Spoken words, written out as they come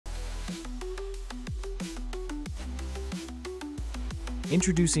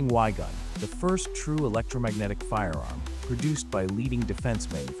Introducing YGUN, the first true electromagnetic firearm produced by leading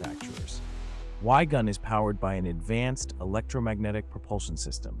defense manufacturers. YGUN is powered by an advanced electromagnetic propulsion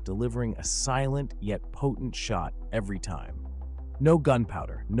system, delivering a silent yet potent shot every time. No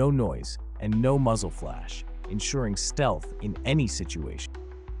gunpowder, no noise, and no muzzle flash, ensuring stealth in any situation.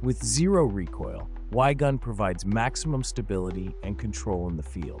 With zero recoil, YGUN provides maximum stability and control in the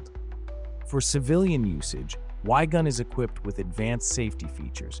field. For civilian usage, YGUN is equipped with advanced safety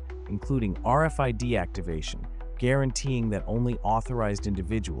features, including RFID activation, guaranteeing that only authorized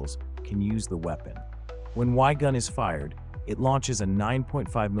individuals can use the weapon. When YGUN is fired, it launches a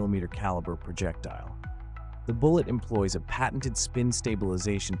 9.5mm caliber projectile. The bullet employs a patented spin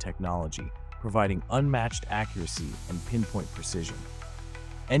stabilization technology, providing unmatched accuracy and pinpoint precision.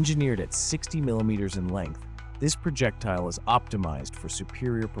 Engineered at 60mm in length, this projectile is optimized for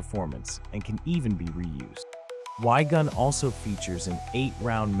superior performance and can even be reused. YGUN also features an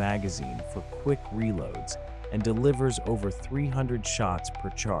 8-round magazine for quick reloads and delivers over 300 shots per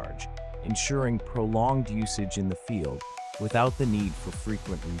charge, ensuring prolonged usage in the field without the need for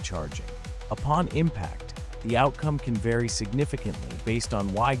frequent recharging. Upon impact, the outcome can vary significantly based on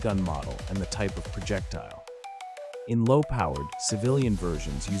YGUN model and the type of projectile. In low-powered, civilian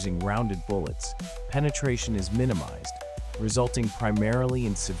versions using rounded bullets, penetration is minimized, resulting primarily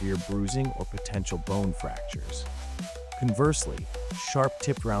in severe bruising or potential bone fractures. Conversely,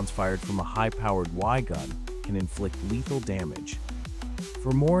 sharp-tipped rounds fired from a high-powered YGUN can inflict lethal damage.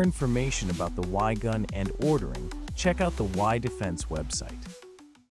 For more information about the YGUN and ordering, check out the Y Defense website.